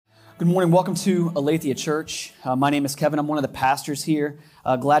Good morning. Welcome to Aletheia Church. My name is Kevin. I'm one of the pastors here.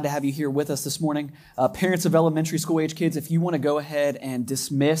 Glad to have you here with us this morning. Parents of elementary school age kids, if you want to go ahead and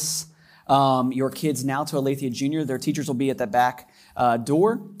dismiss your kids now to Aletheia Junior, their teachers will be at the back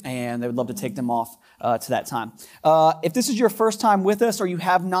door, and they would love to take them off to that time. If this is your first time with us, or you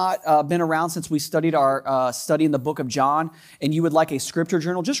have not been around since we studied our study in the book of John, and you would like a scripture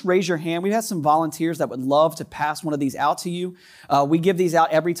journal, just raise your hand. We've had some volunteers that would love to pass one of these out to you. We give these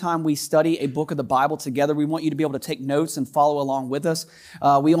out every time we study a book of the Bible together. We want you to be able to take notes and follow along with us.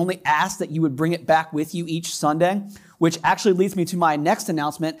 We only ask that you would bring it back with you each Sunday, which actually leads me to my next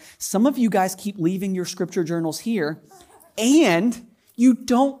announcement. Some of you guys keep leaving your scripture journals here, and you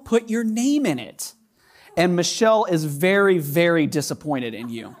don't put your name in it. And Michelle is very, very disappointed in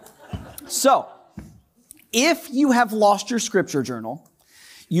you. So, if you have lost your scripture journal,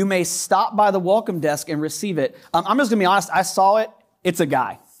 you may stop by the welcome desk and receive it. I'm just going to be honest. I saw it. It's a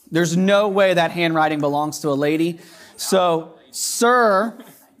guy. There's no way that handwriting belongs to a lady. So, sir,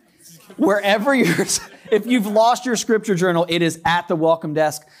 wherever if you've lost your scripture journal, it is at the welcome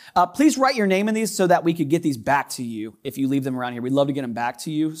desk. Please write your name in these so that we could get these back to you if you leave them around here. We'd love to get them back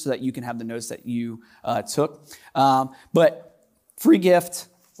to you so that you can have the notes that you took. But free gift.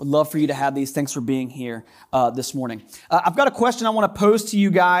 Would love for you to have these. Thanks for being here this morning. I've got a question I want to pose to you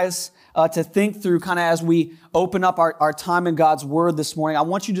guys to think through kind of as we open up our time in God's Word this morning. I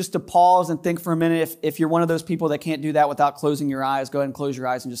want you just to pause and think for a minute. If you're one of those people that can't do that without closing your eyes, go ahead and close your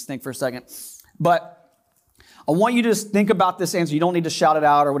eyes and just think for a second. But I want you to just think about this answer. You don't need to shout it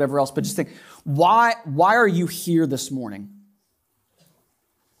out or whatever else, but just think, why are you here this morning?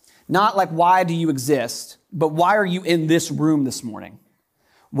 Not like why do you exist, but why are you in this room this morning?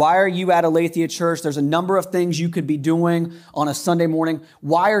 Why are you at Aletheia Church? There's a number of things you could be doing on a Sunday morning.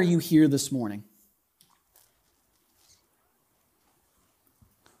 Why are you here this morning?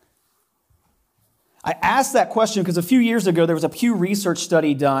 I asked that question because a few years ago, there was a Pew Research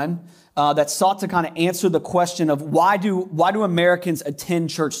study done that sought to kind of answer the question of why do Americans attend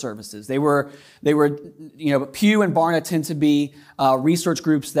church services? They were Pew and Barna tend to be research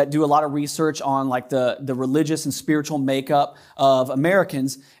groups that do a lot of research on like the religious and spiritual makeup of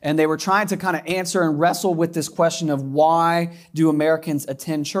Americans, and they were trying to kind of answer and wrestle with this question of why do Americans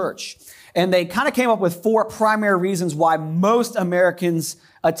attend church? And they kind of came up with four primary reasons why most Americans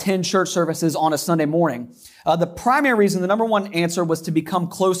attend church services on a Sunday morning. The primary reason, the number one answer, was to become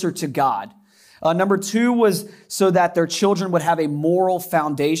closer to God. Number two was so that their children would have a moral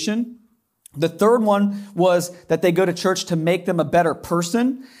foundation. The third one was that they go to church to make them a better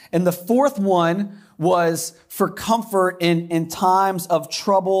person. And the fourth one was for comfort in times of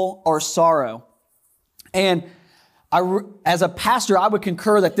trouble or sorrow. And as a pastor, I would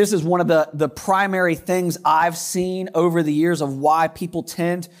concur that this is one of the primary things I've seen over the years of why people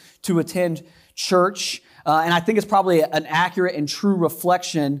tend to attend church. And I think it's probably an accurate and true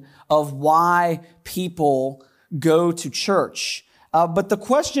reflection of why people go to church. But the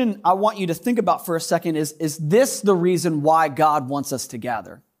question I want you to think about for a second is this the reason why God wants us to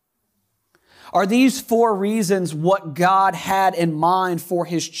gather? Are these four reasons what God had in mind for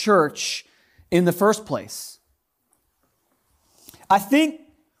His church in the first place? I think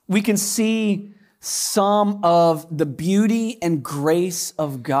we can see some of the beauty and grace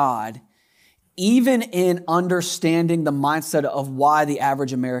of God even in understanding the mindset of why the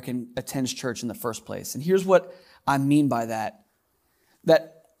average American attends church in the first place. And here's what I mean by that.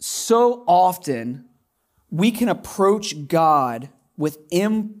 That so often we can approach God with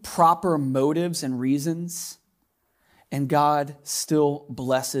improper motives and reasons, and God still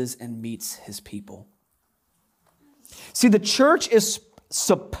blesses and meets His people. See, the church is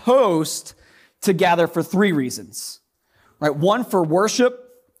supposed to gather for three reasons, right? One, for worship.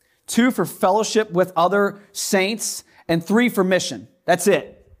 Two, for fellowship with other saints. And three, for mission. That's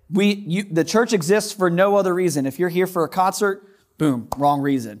it. The church exists for no other reason. If you're here for a concert, boom, wrong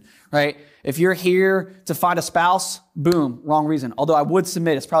reason, right? If you're here to find a spouse, boom, wrong reason. Although I would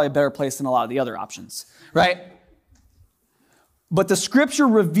submit it's probably a better place than a lot of the other options, right? But the scripture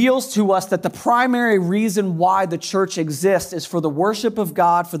reveals to us that the primary reason why the church exists is for the worship of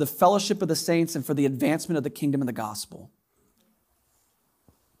God, for the fellowship of the saints, and for the advancement of the kingdom of the gospel.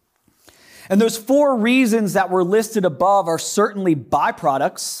 And those four reasons that were listed above are certainly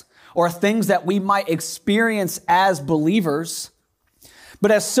byproducts or things that we might experience as believers.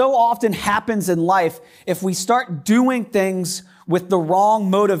 But as so often happens in life, if we start doing things with the wrong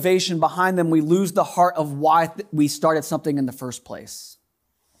motivation behind them, we lose the heart of why we started something in the first place.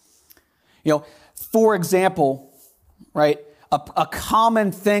 For example, right, a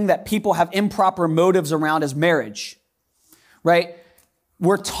common thing that people have improper motives around is marriage, right?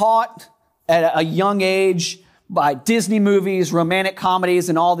 we're taught at a young age by Disney movies, romantic comedies,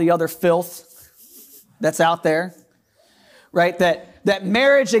 and all the other filth that's out there, right? That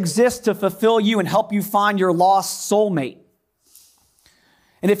marriage exists to fulfill you and help you find your lost soulmate.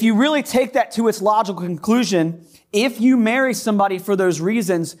 And if you really take that to its logical conclusion, if you marry somebody for those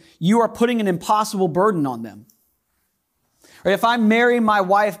reasons, you are putting an impossible burden on them. Right? If I marry my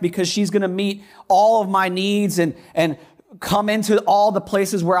wife because she's going to meet all of my needs and come into all the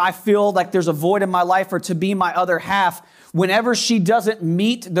places where I feel like there's a void in my life, or to be my other half, whenever she doesn't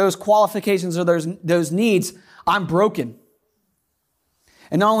meet those qualifications or those needs, I'm broken.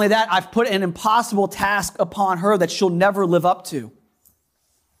 And not only that, I've put an impossible task upon her that she'll never live up to.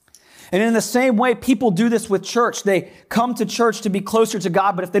 And in the same way, people do this with church. They come to church to be closer to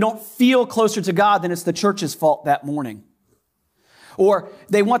God, but if they don't feel closer to God, then it's the church's fault that morning. Or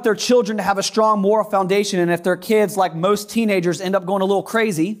they want their children to have a strong moral foundation, and if their kids, like most teenagers, end up going a little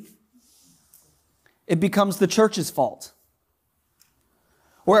crazy, it becomes the church's fault.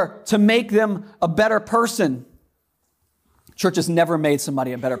 Or to make them a better person. Church has never made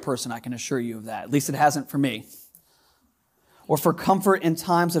somebody a better person, I can assure you of that. At least it hasn't for me. Or for comfort in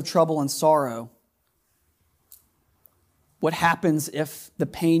times of trouble and sorrow. What happens if the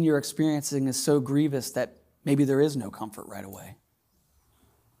pain you're experiencing is so grievous that maybe there is no comfort right away?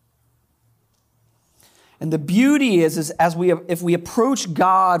 And the beauty is if we approach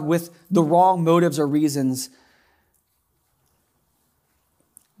God with the wrong motives or reasons,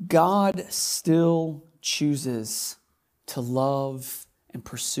 God still chooses to love and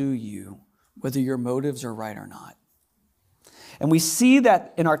pursue you, whether your motives are right or not. And we see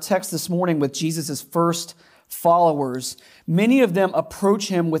that in our text this morning with Jesus' first followers. Many of them approach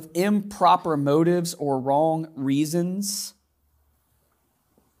him with improper motives or wrong reasons.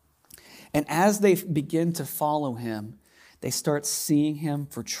 And as they begin to follow him, they start seeing him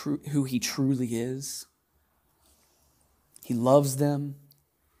for who he truly is. He loves them.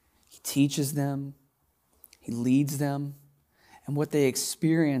 He teaches them. He leads them. And what they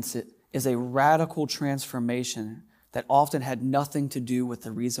experience is a radical transformation that often had nothing to do with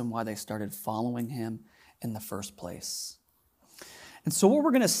the reason why they started following him in the first place. And so what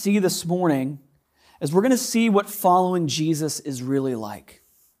we're going to see this morning is we're going to see what following Jesus is really like.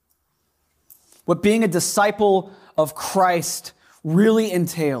 What being a disciple of Christ really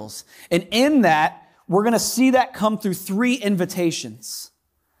entails. And in that, we're going to see that come through three invitations.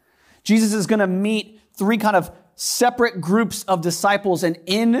 Jesus is going to meet three kind of separate groups of disciples, and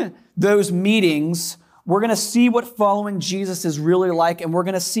in those meetings, we're going to see what following Jesus is really like, and we're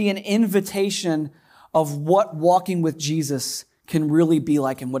going to see an invitation of what walking with Jesus can really be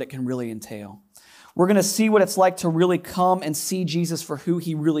like and what it can really entail. We're going to see what it's like to really come and see Jesus for who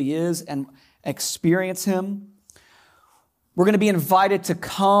he really is and experience him. We're going to be invited to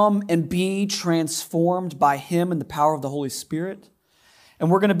come and be transformed by him and the power of the Holy Spirit. And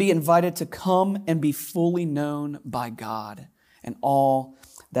we're going to be invited to come and be fully known by God and all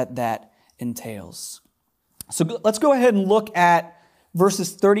that entails. So let's go ahead and look at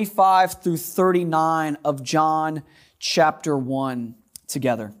verses 35 through 39 of John chapter 1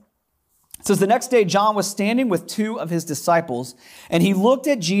 together. It says, the next day John was standing with two of his disciples, and he looked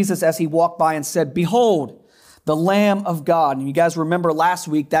at Jesus as he walked by and said, "Behold, the Lamb of God." And you guys remember last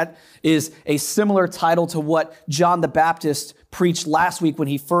week, that is a similar title to what John the Baptist preached last week when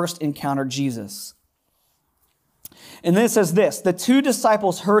he first encountered Jesus. And then it says this, the two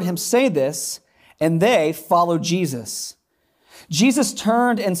disciples heard him say this, and they followed Jesus. Jesus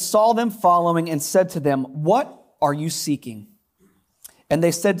turned and saw them following and said to them, "What are you seeking?" And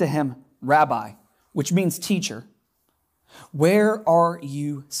they said to him, "Rabbi," which means teacher, "where are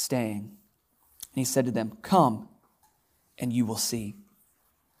you staying?" And he said to them, "Come, and you will see."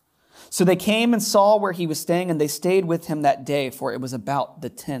 So they came and saw where he was staying, and they stayed with him that day, for it was about the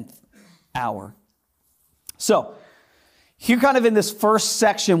 10th hour. So, here kind of in this first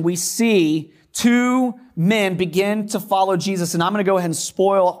section, we see two men begin to follow Jesus, and I'm going to go ahead and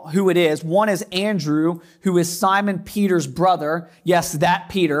spoil who it is. One is Andrew, who is Simon Peter's brother. Yes, that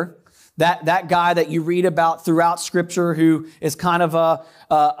Peter. That guy that you read about throughout Scripture, who is kind of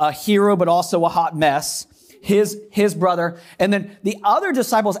a hero, but also a hot mess. His brother. And then the other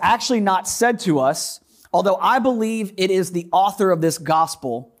disciple is actually not said to us, although I believe it is the author of this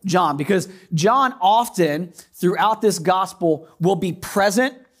gospel, John, because John often throughout this gospel will be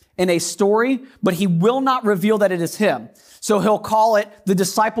present in a story, but he will not reveal that it is him. So he'll call it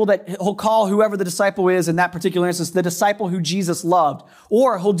he'll call whoever the disciple is in that particular instance, the disciple who Jesus loved.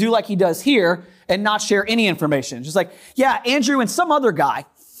 Or he'll do like he does here and not share any information. Just like, yeah, Andrew and some other guy.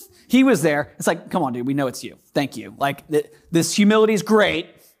 He was there. It's like, come on, dude, we know it's you. Thank you. Like, this humility is great.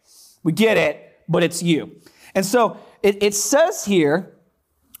 We get it, but it's you. And so it says here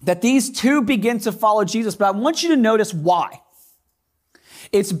that these two begin to follow Jesus, but I want you to notice why.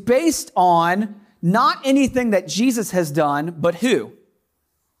 It's based on not anything that Jesus has done, but who?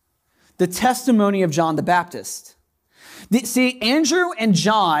 The testimony of John the Baptist. See, Andrew and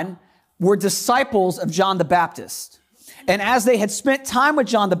John were disciples of John the Baptist. And as they had spent time with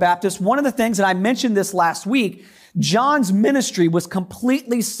John the Baptist, one of the things, and I mentioned this last week, John's ministry was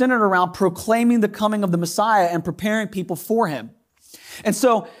completely centered around proclaiming the coming of the Messiah and preparing people for him. And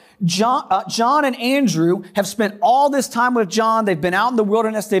so John and Andrew have spent all this time with John. They've been out in the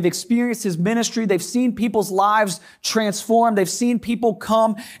wilderness. They've experienced his ministry. They've seen people's lives transformed. They've seen people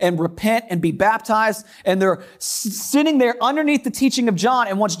come and repent and be baptized. And they're sitting there underneath the teaching of John.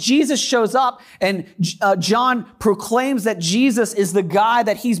 And once Jesus shows up and John proclaims that Jesus is the guy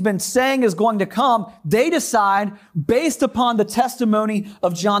that he's been saying is going to come, they decide, based upon the testimony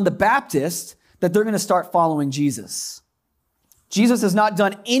of John the Baptist, that they're going to start following Jesus. Jesus has not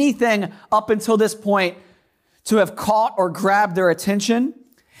done anything up until this point to have caught or grabbed their attention,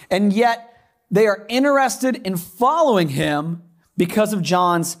 and yet they are interested in following him because of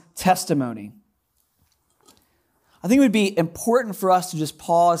John's testimony. I think it would be important for us to just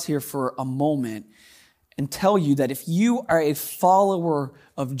pause here for a moment and tell you that if you are a follower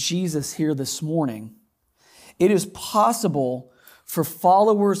of Jesus here this morning, it is possible for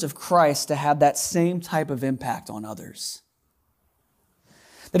followers of Christ to have that same type of impact on others.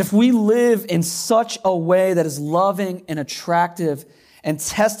 That if we live in such a way that is loving and attractive and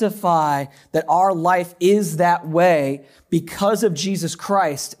testify that our life is that way because of Jesus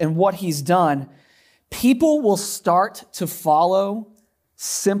Christ and what he's done, people will start to follow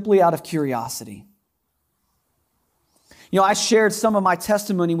simply out of curiosity. You know, I shared some of my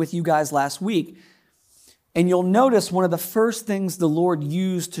testimony with you guys last week, and you'll notice one of the first things the Lord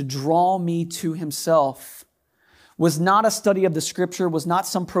used to draw me to himself was not a study of the scripture, was not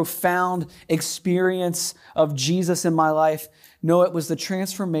some profound experience of Jesus in my life. No, it was the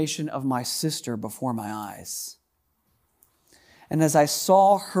transformation of my sister before my eyes. And as I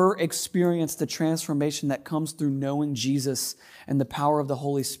saw her experience the transformation that comes through knowing Jesus and the power of the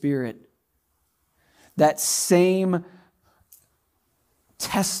Holy Spirit, that same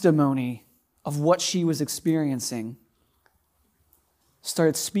testimony of what she was experiencing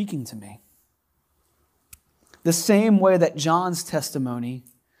started speaking to me. The same way that John's testimony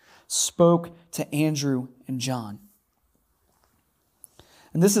spoke to Andrew and John.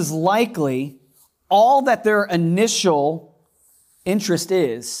 And this is likely all that their initial interest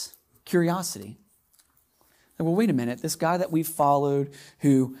is, curiosity. Well, wait a minute, this guy that we've followed,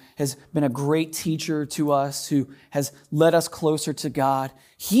 who has been a great teacher to us, who has led us closer to God,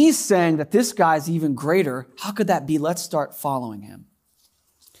 he's saying that this guy's even greater. How could that be? Let's start following him.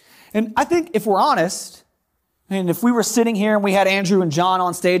 And I think if we're honest, and if we were sitting here and we had Andrew and John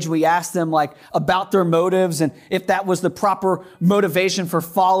on stage, we asked them about their motives and if that was the proper motivation for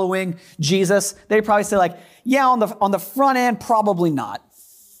following Jesus, they'd probably say yeah, on the front end, probably not.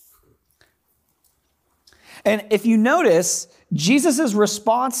 And if you notice, Jesus'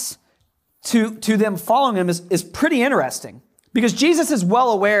 response to them following him is pretty interesting, because Jesus is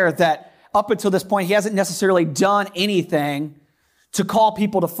well aware that up until this point, he hasn't necessarily done anything to call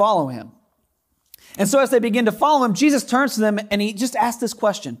people to follow him. And so as they begin to follow him, Jesus turns to them and he just asks this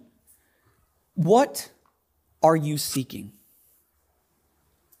question: what are you seeking?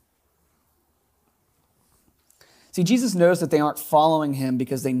 See, Jesus knows that they aren't following him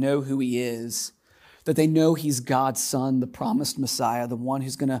because they know who he is, that they know he's God's son, the promised Messiah, the one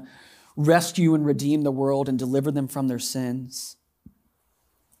who's going to rescue and redeem the world and deliver them from their sins.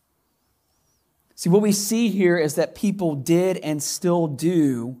 See, what we see here is that people did and still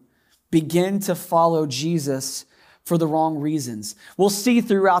do begin to follow Jesus for the wrong reasons. We'll see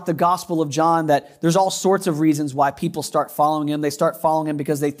throughout the Gospel of John that there's all sorts of reasons why people start following him. They start following him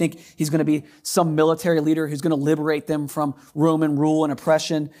because they think he's going to be some military leader who's going to liberate them from Roman rule and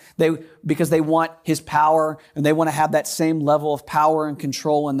oppression. Because they want his power and they want to have that same level of power and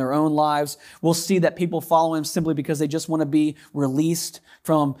control in their own lives. We'll see that people follow him simply because they just want to be released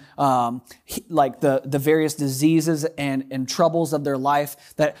from the various diseases and troubles of their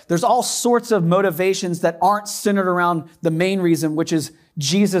life. That there's all sorts of motivations that aren't centered around the main reason, which is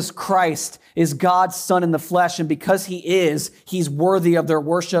Jesus Christ is God's Son in the flesh, and because he is, he's worthy of their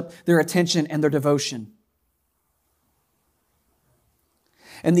worship, their attention, and their devotion.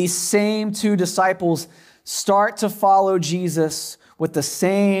 And these same two disciples start to follow Jesus with the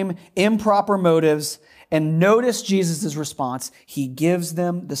same improper motives And notice Jesus' response. He gives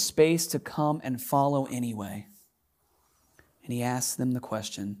them the space to come and follow anyway. And he asks them the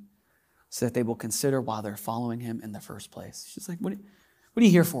question so that they will consider why they're following him in the first place. She's like, what are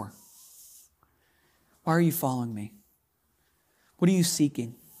you here for? Why are you following me? What are you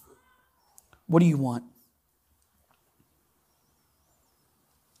seeking? What do you want?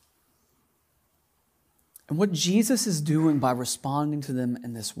 And what Jesus is doing by responding to them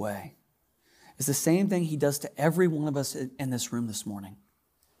in this way is the same thing he does to every one of us in this room this morning.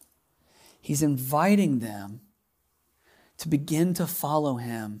 He's inviting them to begin to follow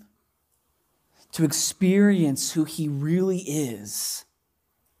him, to experience who he really is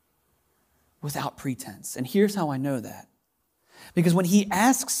without pretense. And here's how I know that. Because when he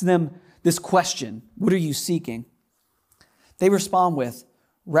asks them this question, what are you seeking? They respond with,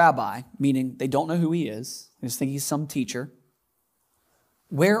 Rabbi, meaning they don't know who he is. They just think he's some teacher.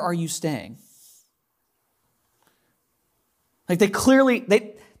 Where are you staying? Like they clearly,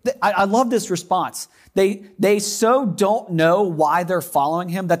 I love this response. They so don't know why they're following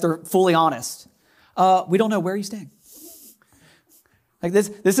him that they're fully honest. We don't know where he's staying. Like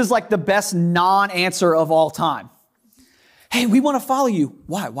this is like the best non-answer of all time. Hey, we want to follow you.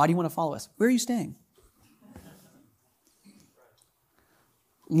 Why? Why do you want to follow us? Where are you staying?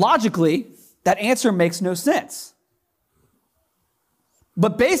 Logically, that answer makes no sense.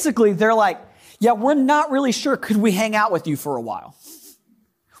 But basically, they're like, yeah, we're not really sure. Could we hang out with you for a while?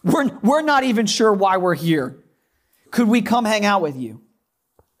 We're not even sure why we're here. Could we come hang out with you?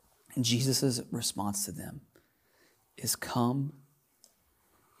 And Jesus' response to them is, come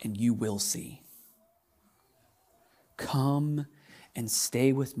and you will see. Come and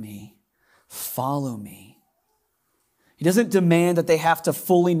stay with me. Follow me. He doesn't demand that they have to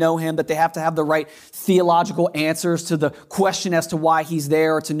fully know him, that they have to have the right theological answers to the question as to why he's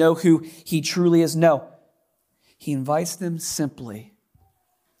there or to know who he truly is. No. He invites them simply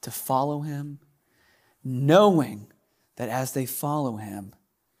to follow him, knowing that as they follow him,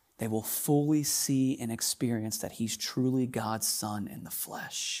 they will fully see and experience that he's truly God's Son in the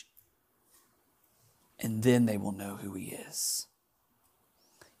flesh. And then they will know who he is.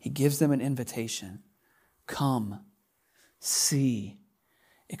 He gives them an invitation. Come, see,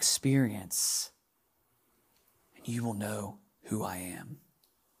 experience, and you will know who I am.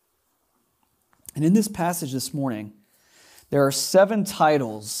 And in this passage this morning, there are 7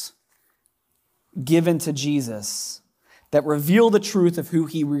 titles given to Jesus that reveal the truth of who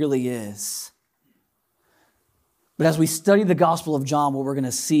he really is. But as we study the Gospel of John, what we're going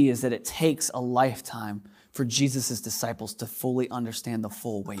to see is that it takes a lifetime for Jesus' disciples to fully understand the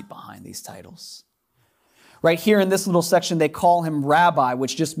full weight behind these titles. Right here in this little section, they call him Rabbi,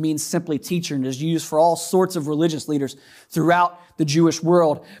 which just means simply teacher, and is used for all sorts of religious leaders throughout the Jewish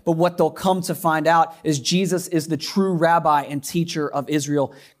world. But what they'll come to find out is Jesus is the true rabbi and teacher of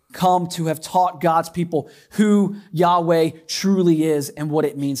Israel, come to have taught God's people who Yahweh truly is and what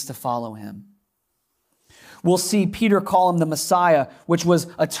it means to follow him. We'll see Peter call him the Messiah, which was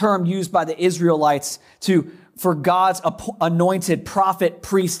a term used by the Israelites for God's anointed prophet,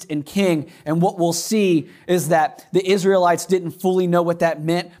 priest, and king. And what we'll see is that the Israelites didn't fully know what that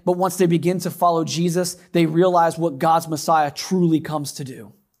meant, but once they begin to follow Jesus, they realize what God's Messiah truly comes to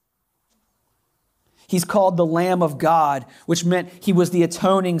do. He's called the Lamb of God, which meant he was the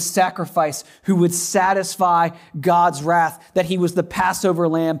atoning sacrifice who would satisfy God's wrath, that he was the Passover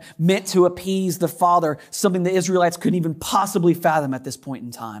lamb meant to appease the Father, something the Israelites couldn't even possibly fathom at this point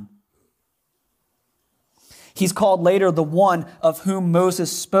in time. He's called later the one of whom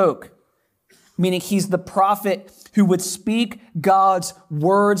Moses spoke, meaning he's the prophet who would speak God's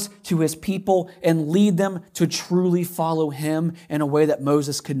words to his people and lead them to truly follow him in a way that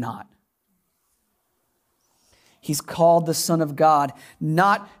Moses could not. He's called the Son of God,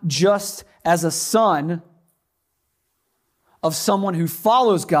 not just as a son of someone who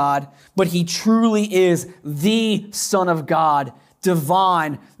follows God, but he truly is the Son of God,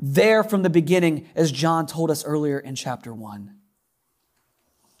 divine, there from the beginning, as John told us earlier in chapter 1.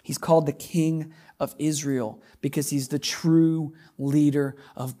 He's called the King of Israel because he's the true leader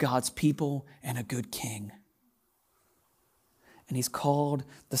of God's people and a good king. And he's called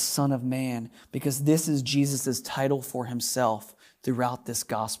the Son of Man because this is Jesus' title for himself throughout this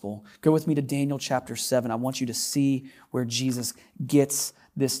gospel. Go with me to Daniel chapter 7. I want you to see where Jesus gets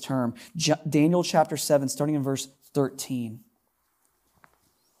this term. Daniel chapter 7, starting in verse 13.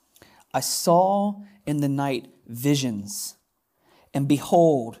 I saw in the night visions, and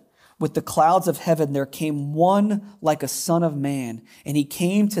behold, with the clouds of heaven there came one like a son of man, and he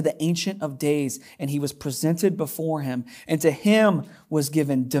came to the Ancient of Days, and he was presented before him, and to him was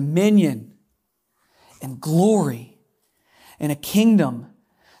given dominion and glory and a kingdom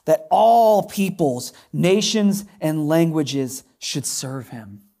that all peoples, nations, and languages should serve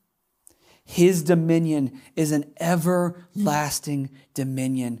him. His dominion is an everlasting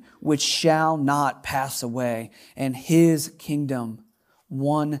dominion which shall not pass away, and his kingdom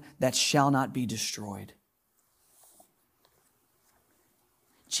one that shall not be destroyed.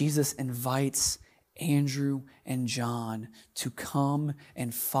 Jesus invites Andrew and John to come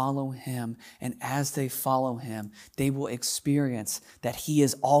and follow him. And as they follow him, they will experience that he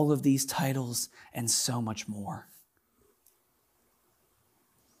is all of these titles and so much more.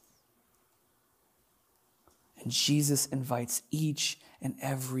 And Jesus invites each and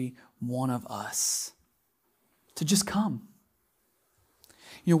every one of us to just come.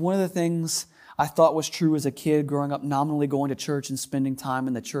 You know, one of the things I thought was true as a kid growing up, nominally going to church and spending time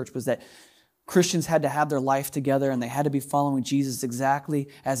in the church, was that Christians had to have their life together and they had to be following Jesus exactly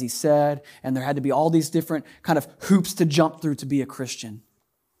as he said, and there had to be all these different kind of hoops to jump through to be a Christian.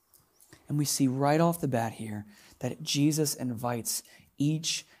 And we see right off the bat here that Jesus invites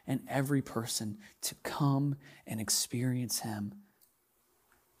each and every person to come and experience him.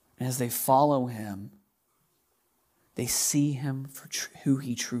 And as they follow him, they see him for who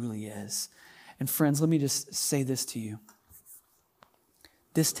he truly is. And friends, let me just say this to you.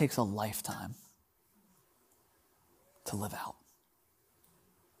 This takes a lifetime to live out.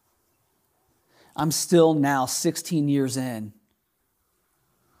 I'm still now, 16 years in,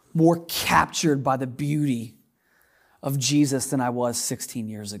 more captured by the beauty of Jesus than I was 16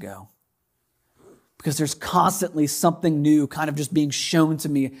 years ago. Because there's constantly something new kind of just being shown to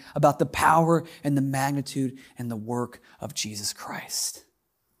me about the power and the magnitude and the work of Jesus Christ.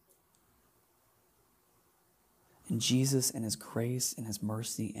 And Jesus and his grace and his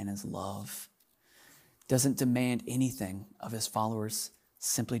mercy and his love doesn't demand anything of his followers,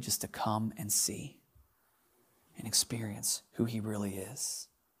 simply just to come and see and experience who he really is.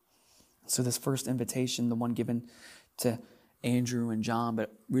 So this first invitation, the one given to Andrew and John,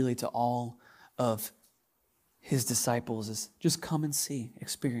 but really to all of his disciples, is just come and see,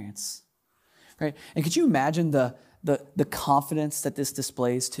 experience. Right? And could you imagine the confidence that this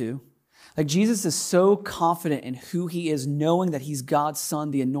displays too? Like, Jesus is so confident in who he is, knowing that he's God's son,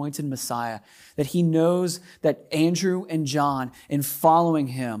 the anointed Messiah, that he knows that Andrew and John, in following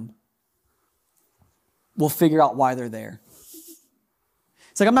him, will figure out why they're there.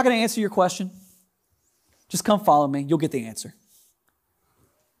 It's like, I'm not going to answer your question. Just come follow me. You'll get the answer.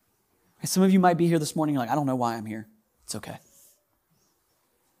 Some of you might be here this morning, like, I don't know why I'm here. It's okay.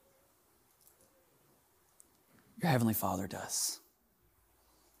 Your Heavenly Father does.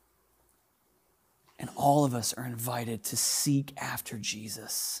 And all of us are invited to seek after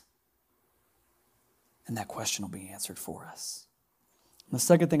Jesus. And that question will be answered for us. And the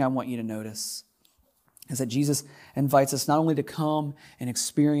second thing I want you to notice is that Jesus invites us not only to come and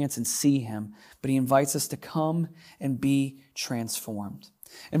experience and see him, but he invites us to come and be transformed.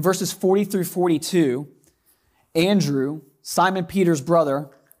 In verses 40 through 42, Andrew, Simon Peter's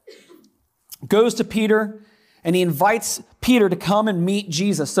brother, goes to Peter and he invites Peter to come and meet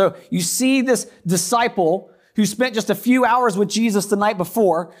Jesus. So you see this disciple who spent just a few hours with Jesus the night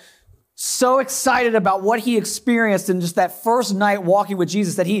before, so excited about what he experienced in just that first night walking with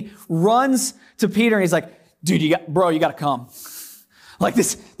Jesus that he runs to Peter and he's like, dude, you got to come. Like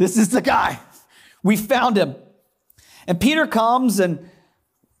this is the guy. We found him. And Peter comes and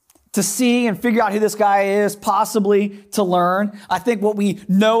to see and figure out who this guy is, possibly to learn. I think what we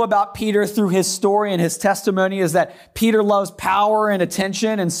know about Peter through his story and his testimony is that Peter loves power and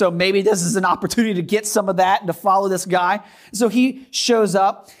attention, and so maybe this is an opportunity to get some of that and to follow this guy. So he shows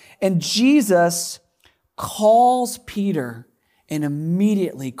up, and Jesus calls Peter and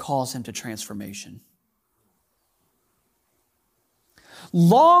immediately calls him to transformation.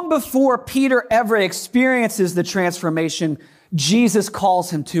 Long before Peter ever experiences the transformation, Jesus calls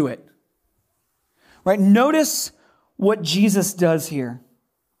him to it. Right? Notice what Jesus does here.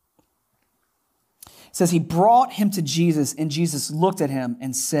 It says he brought him to Jesus, and Jesus looked at him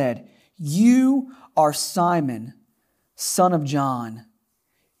and said, "You are Simon, son of John.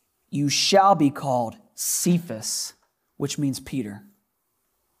 You shall be called Cephas," which means Peter.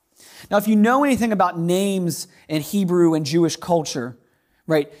 Now, if you know anything about names in Hebrew and Jewish culture,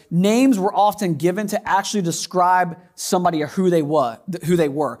 right? Names were often given to actually describe somebody or who they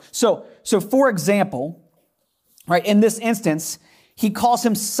were. So for example, right, in this instance, he calls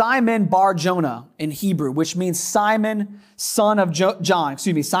him Simon Bar Jonah in Hebrew, which means Simon, son of John.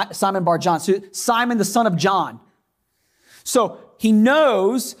 Simon Bar John. So Simon, the son of John. So he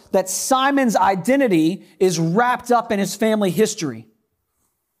knows that Simon's identity is wrapped up in his family history.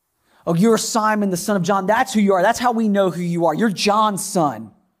 Oh, you're Simon, the son of John. That's who you are. That's how we know who you are. You're John's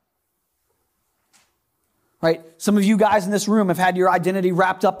son. Right? Some of you guys in this room have had your identity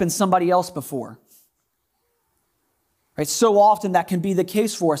wrapped up in somebody else before. Right? So often that can be the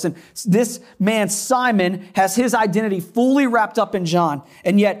case for us. And this man, Simon, has his identity fully wrapped up in John.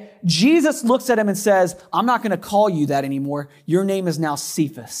 And yet Jesus looks at him and says, I'm not going to call you that anymore. Your name is now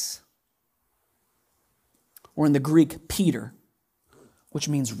Cephas. Or in the Greek, Peter, which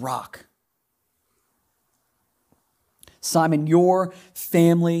means rock. Simon, your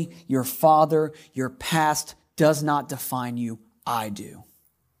family, your father, your past does not define you. I do.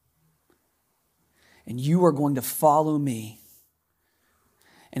 And you are going to follow me.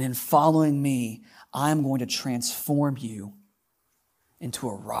 And in following me, I'm going to transform you into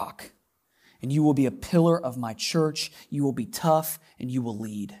a rock. And you will be a pillar of my church. You will be tough and you will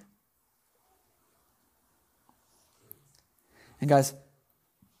lead. And guys,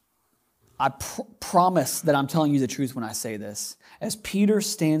 I promise that I'm telling you the truth when I say this. As Peter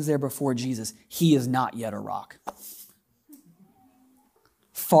stands there before Jesus, he is not yet a rock.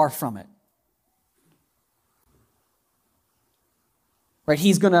 Far from it. Right?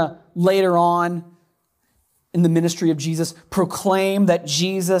 He's going to later on in the ministry of Jesus proclaim that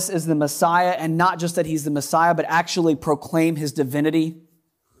Jesus is the Messiah, and not just that he's the Messiah, but actually proclaim his divinity.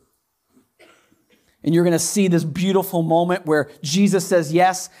 And you're going to see this beautiful moment where Jesus says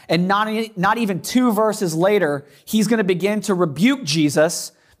yes, and not even 2 verses later, he's going to begin to rebuke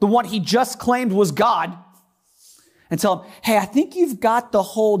Jesus, the one he just claimed was God, and tell him, hey, I think you've got the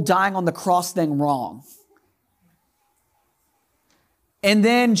whole dying on the cross thing wrong. And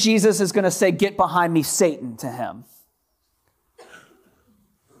then Jesus is going to say, get behind me, Satan, to him.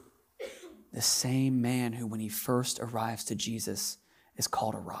 The same man who, when he first arrives to Jesus, is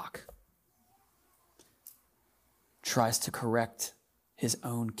called a rock, tries to correct his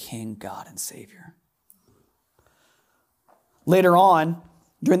own King, God, and Savior. Later on,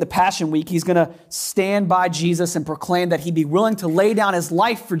 during the Passion Week, he's going to stand by Jesus and proclaim that he'd be willing to lay down his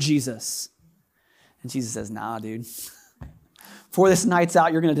life for Jesus. And Jesus says, nah, dude. Before this night's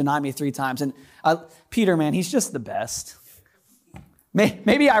out, you're going to deny me 3 times. And Peter, man, he's just the best.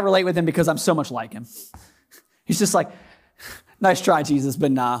 Maybe I relate with him because I'm so much like him. He's just like, nice try, Jesus,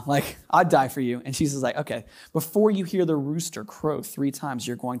 but nah, like, I'd die for you. And Jesus is like, okay, before you hear the rooster crow 3 times,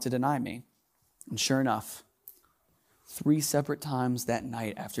 you're going to deny me. And sure enough, 3 separate times that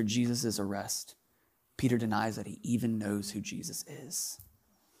night after Jesus' arrest, Peter denies that he even knows who Jesus is.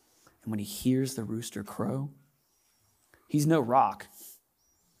 And when he hears the rooster crow, he's no rock.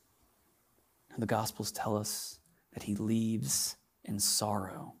 And the Gospels tell us that he leaves in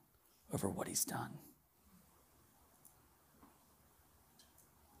sorrow over what he's done.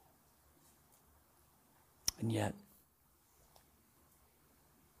 And yet,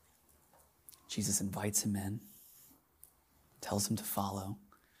 Jesus invites him in, tells him to follow,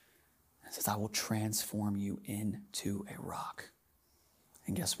 and says, I will transform you into a rock.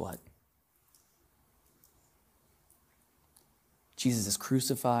 And guess what? Jesus is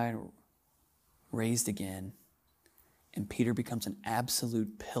crucified, raised again, and Peter becomes an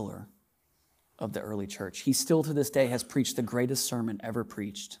absolute pillar of the early church. He still to this day has preached the greatest sermon ever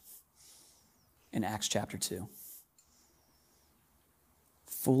preached in Acts chapter 2,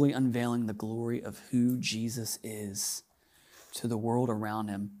 fully unveiling the glory of who Jesus is to the world around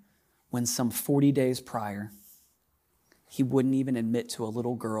him, when some 40 days prior, he wouldn't even admit to a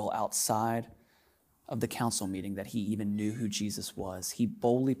little girl outside of the council meeting that he even knew who Jesus was. He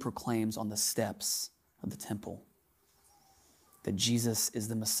boldly proclaims on the steps of the temple that Jesus is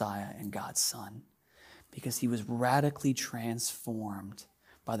the Messiah and God's Son, because he was radically transformed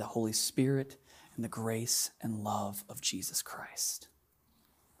by the Holy Spirit and the grace and love of Jesus Christ.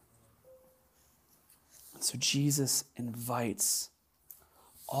 So Jesus invites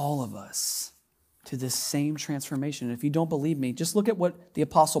all of us to this same transformation. And if you don't believe me, just look at what the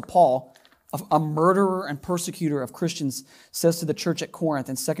Apostle Paul, a murderer and persecutor of Christians, says to the church at Corinth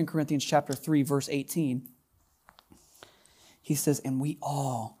in 2 Corinthians chapter 3, verse 18. He says, and we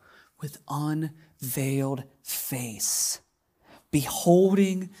all, with unveiled face,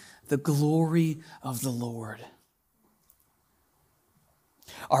 beholding the glory of the Lord,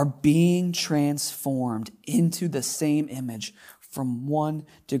 are being transformed into the same image from one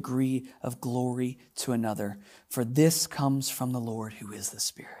degree of glory to another. For this comes from the Lord, who is the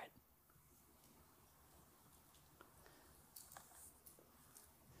Spirit.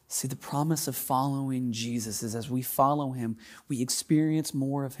 See, the promise of following Jesus is as we follow him, we experience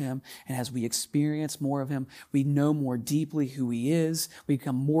more of him. And as we experience more of him, we know more deeply who he is. We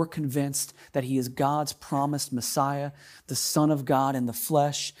become more convinced that he is God's promised Messiah, the Son of God in the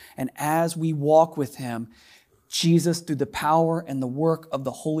flesh. And as we walk with him, Jesus, through the power and the work of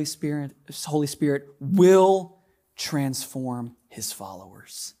the Holy Spirit will transform his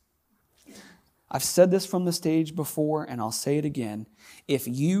followers. I've said this from the stage before, and I'll say it again. If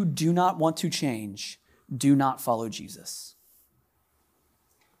you do not want to change, do not follow Jesus.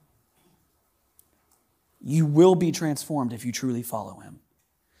 You will be transformed if you truly follow him.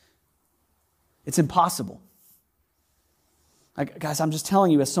 It's impossible. Guys, I'm just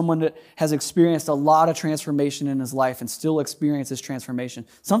telling you, as someone that has experienced a lot of transformation in his life and still experiences transformation,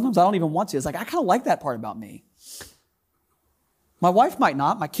 sometimes I don't even want to. It's like, I kind of like that part about me. My wife might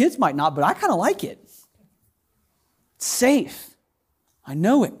not, my kids might not, but I kind of like it. It's safe. I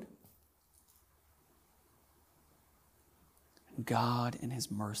know it. And God, in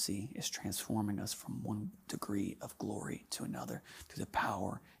his mercy, is transforming us from one degree of glory to another through the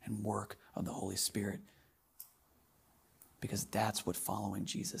power and work of the Holy Spirit. Because that's what following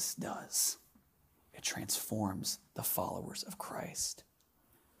Jesus does. It transforms the followers of Christ.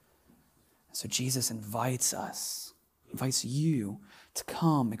 So Jesus invites you to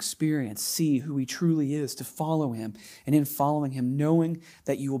come, experience, see who he truly is, to follow him, and in following him, knowing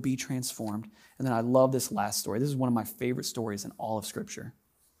that you will be transformed. And then I love this last story. This is one of my favorite stories in all of Scripture.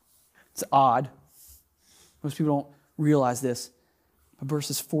 It's odd. Most people don't realize this. But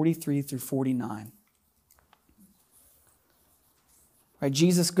verses 43 through 49. Right,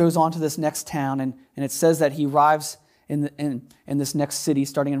 Jesus goes on to this next town, and it says that he arrives in this next city,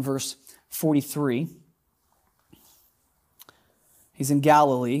 starting in verse 43. He's in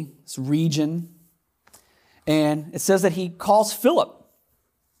Galilee, this region, and it says that he calls Philip.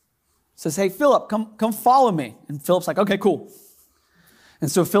 Says, hey, Philip, come follow me. And Philip's like, okay, cool.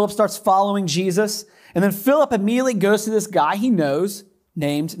 And so Philip starts following Jesus, and then Philip immediately goes to this guy he knows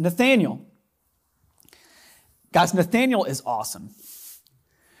named Nathanael. Guys, Nathanael is awesome.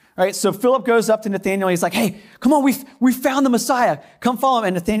 All right, so Philip goes up to Nathanael, he's like, hey, come on, we found the Messiah. Come follow him.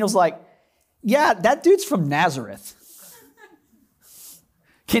 And Nathanael's like, yeah, that dude's from Nazareth.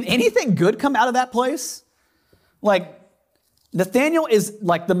 Can anything good come out of that place? Like, Nathanael is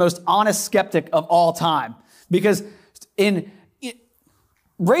like the most honest skeptic of all time, because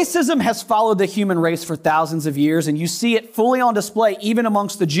racism has followed the human race for thousands of years, and you see it fully on display even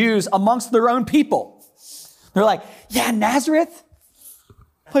amongst the Jews, amongst their own people. They're like, yeah, Nazareth?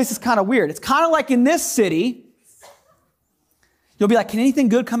 Place is kind of weird. It's kind of like in this city, you'll be like, can anything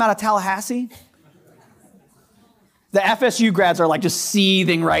good come out of Tallahassee? The FSU grads are like just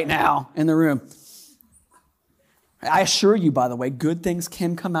seething right now in the room. I assure you, by the way, good things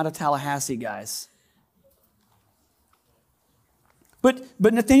can come out of Tallahassee, guys. But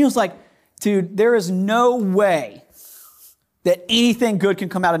Nathanael's like, dude, there is no way that anything good can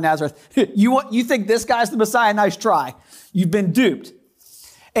come out of Nazareth. You think this guy's the Messiah? Nice try. You've been duped.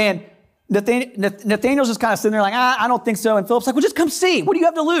 And Nathanael's just kind of sitting there like, I don't think so. And Philip's like, well, just come see. What do you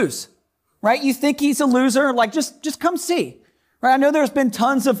have to lose? Right? You think he's a loser? Like, just come see. Right? I know there's been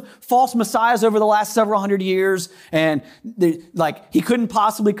tons of false messiahs over the last several hundred years, and he couldn't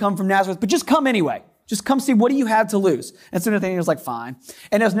possibly come from Nazareth, but just come anyway. Just come see. What do you have to lose? And so Nathanael's like, fine.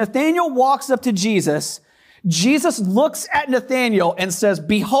 And as Nathanael walks up to Jesus, Jesus looks at Nathanael and says,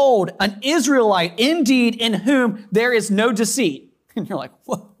 behold, an Israelite indeed in whom there is no deceit. And you're like,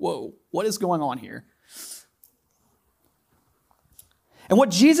 whoa, what is going on here? And what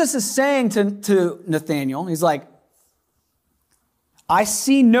Jesus is saying to Nathanael, he's like, I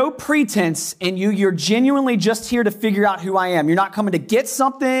see no pretense in you. You're genuinely just here to figure out who I am. You're not coming to get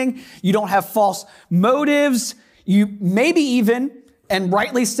something. You don't have false motives. You maybe even, and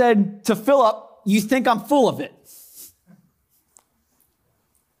rightly said to Philip, you think I'm full of it.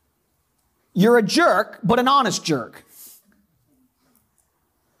 You're a jerk, but an honest jerk.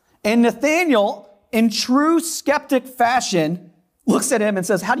 And Nathanael, in true skeptic fashion, looks at him and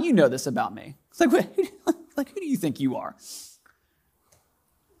says, how do you know this about me? It's like, who do you think you are?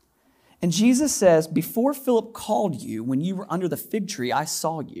 And Jesus says, before Philip called you, when you were under the fig tree, I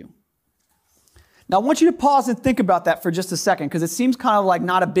saw you. Now, I want you to pause and think about that for just a second, because it seems kind of like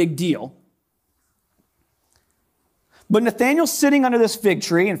not a big deal. But Nathanael's sitting under this fig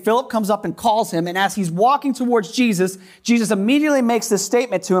tree, and Philip comes up and calls him, and as he's walking towards Jesus, Jesus immediately makes this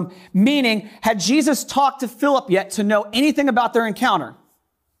statement to him, meaning, had Jesus talked to Philip yet to know anything about their encounter?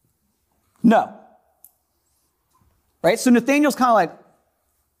 No. Right? So Nathanael's kind of like,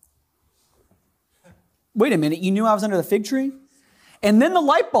 wait a minute, you knew I was under the fig tree? And then the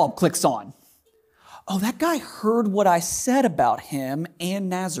light bulb clicks on. Oh, that guy heard what I said about him and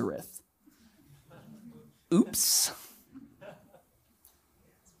Nazareth. Oops.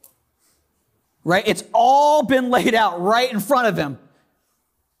 Right? It's all been laid out right in front of him.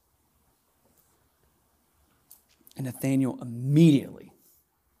 And Nathanael immediately,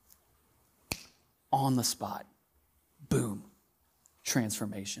 on the spot, boom,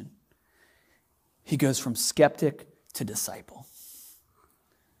 transformation. He goes from skeptic to disciple.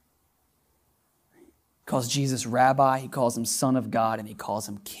 He calls Jesus rabbi, he calls him son of God, and he calls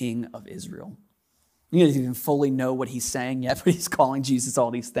him king of Israel. He doesn't even fully know what he's saying yet, but he's calling Jesus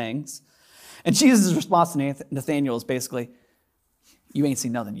all these things. And Jesus' response to Nathanael is basically, you ain't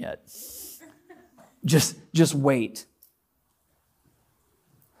seen nothing yet. Just wait.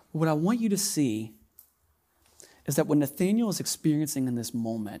 What I want you to see is that what Nathanael is experiencing in this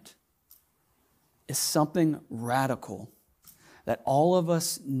moment is something radical that all of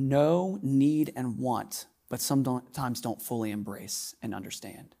us know, need, and want, but sometimes don't fully embrace and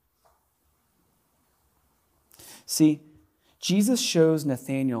understand. See, Jesus shows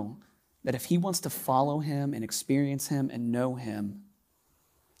Nathanael that if he wants to follow him and experience him and know him,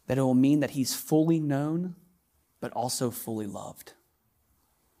 that it will mean that he's fully known, but also fully loved.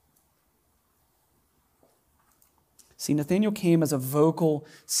 See, Nathanael came as a vocal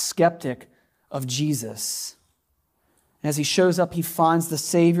skeptic of Jesus. And as he shows up, he finds the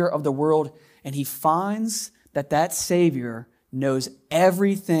Savior of the world, and he finds that that Savior knows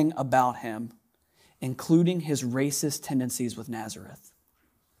everything about him, including his racist tendencies with Nazareth.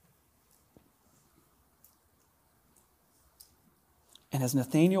 And as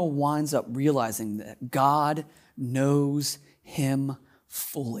Nathanael winds up realizing that God knows him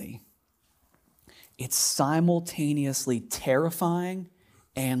fully, it's simultaneously terrifying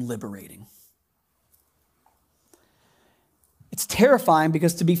and liberating. It's terrifying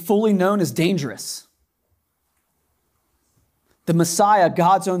because to be fully known is dangerous. The Messiah,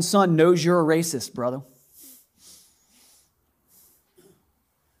 God's own son, knows you're a racist, brother.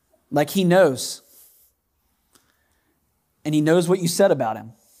 Like he knows. And he knows what you said about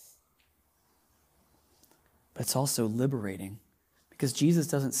him. But it's also liberating because Jesus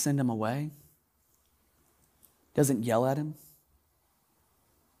doesn't send him away, doesn't yell at him,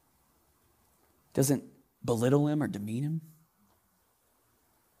 doesn't belittle him or demean him.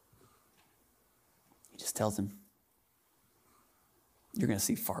 He just tells him, you're going to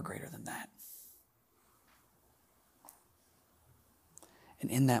see far greater than that. And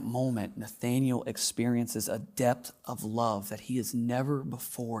in that moment, Nathanael experiences a depth of love that he has never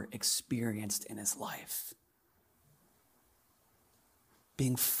before experienced in his life.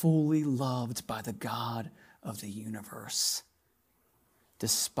 Being fully loved by the God of the universe,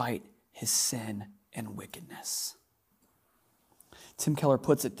 despite his sin and wickedness. Tim Keller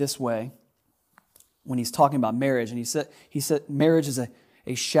puts it this way when he's talking about marriage, and he said marriage is a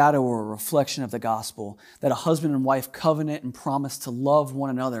shadow or a reflection of the gospel, that a husband and wife covenant and promise to love one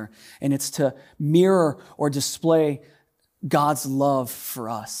another, and it's to mirror or display God's love for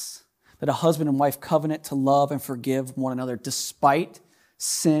us. That a husband and wife covenant to love and forgive one another despite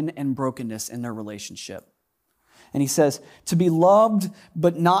sin and brokenness in their relationship. And he says, to be loved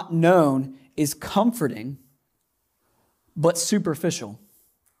but not known is comforting but superficial.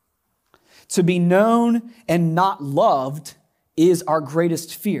 To be known and not loved is our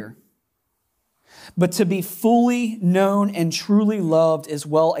greatest fear. But to be fully known and truly loved is,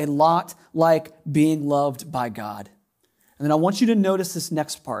 well, a lot like being loved by God. And then I want you to notice this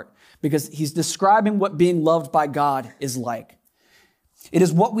next part, because he's describing what being loved by God is like. It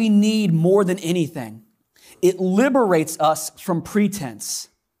is what we need more than anything. It liberates us from pretense.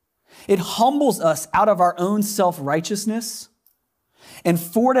 It humbles us out of our own self-righteousness and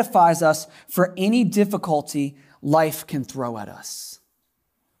fortifies us for any difficulty life can throw at us.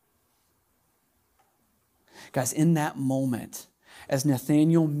 Guys, in that moment, as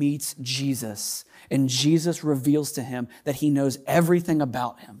Nathanael meets Jesus and Jesus reveals to him that he knows everything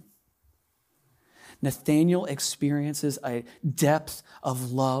about him, Nathanael experiences a depth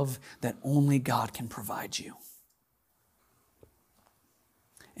of love that only God can provide you.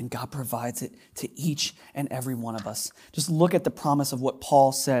 And God provides it to each and every one of us. Just look at the promise of what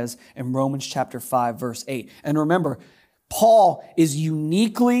Paul says in Romans chapter 5, verse 8. And remember, Paul is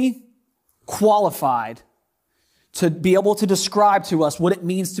uniquely qualified to be able to describe to us what it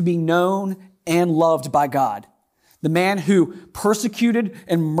means to be known and loved by God. The man who persecuted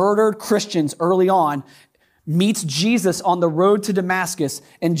and murdered Christians early on meets Jesus on the road to Damascus,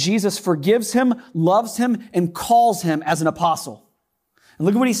 and Jesus forgives him, loves him, and calls him as an apostle. And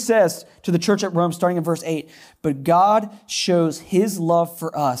look at what he says to the church at Rome, starting in verse 8. But God shows his love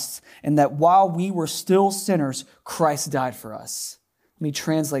for us, and that while we were still sinners, Christ died for us. Let me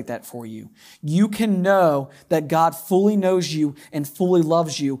translate that for you. You can know that God fully knows you and fully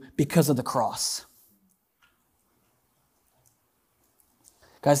loves you because of the cross.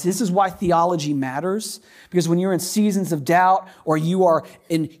 Guys, this is why theology matters, because when you're in seasons of doubt or you are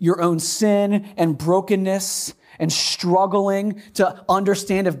in your own sin and brokenness and struggling to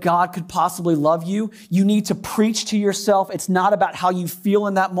understand if God could possibly love you, you need to preach to yourself. It's not about how you feel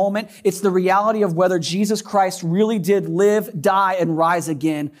in that moment. It's the reality of whether Jesus Christ really did live, die, and rise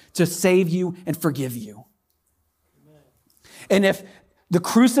again to save you and forgive you. Amen. And if the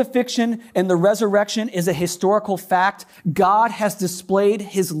crucifixion and the resurrection is a historical fact, God has displayed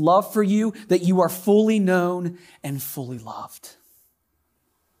his love for you, that you are fully known and fully loved.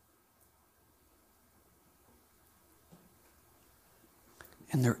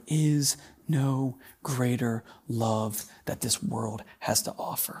 And there is no greater love that this world has to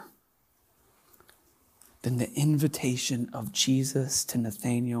offer than the invitation of Jesus to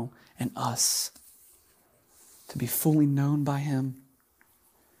Nathanael and us to be fully known by him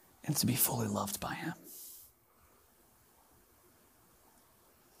and to be fully loved by him.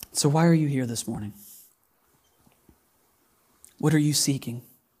 So why are you here this morning? What are you seeking?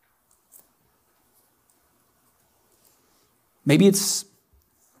 Maybe it's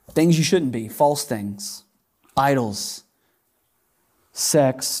things you shouldn't be, false things, idols,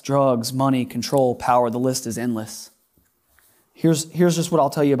 sex, drugs, money, control, power. The list is endless. Here's just what I'll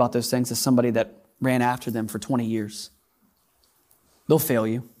tell you about those things as somebody that ran after them for 20 years. They'll fail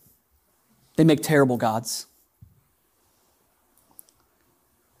you. They make terrible gods.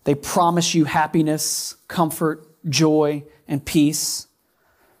 They promise you happiness, comfort, joy, and peace,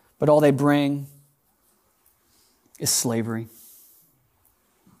 but all they bring is slavery.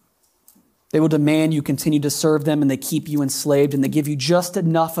 They will demand you continue to serve them, and they keep you enslaved, and they give you just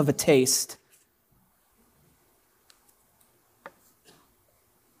enough of a taste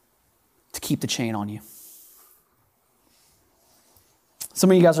to keep the chain on you. Some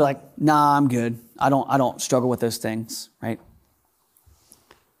of you guys are like, nah, I'm good. I don't struggle with those things, right?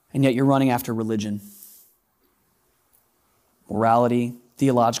 And yet you're running after religion, morality,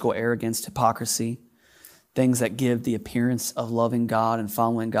 theological arrogance, hypocrisy, things that give the appearance of loving God and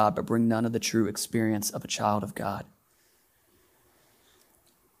following God, but bring none of the true experience of a child of God.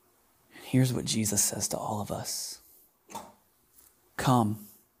 Here's what Jesus says to all of us. Come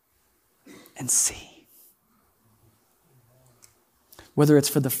and see. Whether it's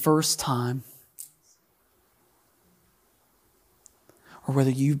for the first time or whether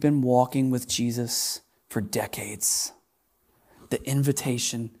you've been walking with Jesus for decades, the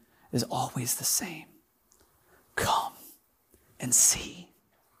invitation is always the same. Come and see.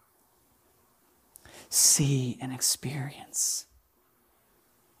 See and experience.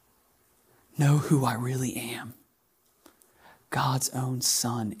 Know who I really am. God's own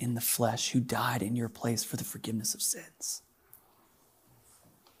Son in the flesh who died in your place for the forgiveness of sins.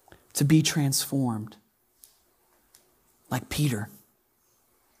 To be transformed like Peter.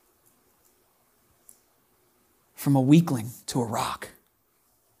 From a weakling to a rock.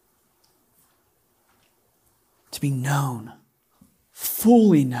 To be known,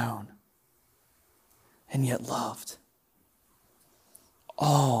 fully known, and yet loved.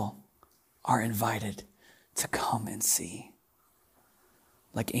 All are invited to come and see.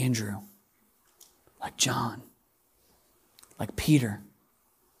 Like Andrew, like John, like Peter,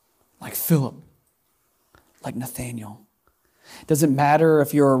 like Philip, like Nathanael. It doesn't matter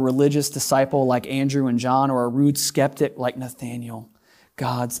if you're a religious disciple like Andrew and John or a rude skeptic like Nathanael.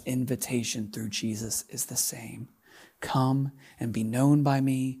 God's invitation through Jesus is the same. Come and be known by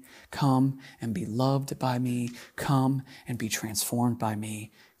me. Come and be loved by me. Come and be transformed by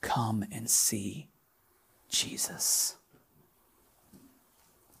me. Come and see Jesus.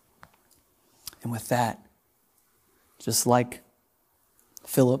 And with that, just like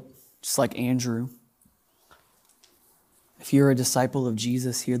Philip, just like Andrew, if you're a disciple of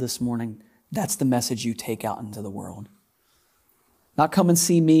Jesus here this morning, that's the message you take out into the world. Not come and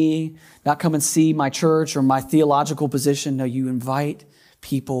see me, not come and see my church or my theological position. No, you invite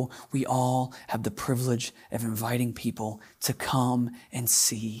people. We all have the privilege of inviting people to come and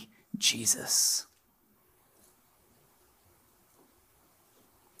see Jesus.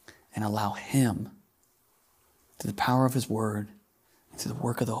 And allow him, through the power of his word, and through the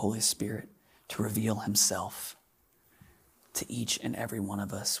work of the Holy Spirit, to reveal himself to each and every one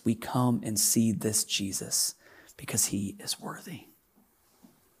of us. We come and see this Jesus because he is worthy.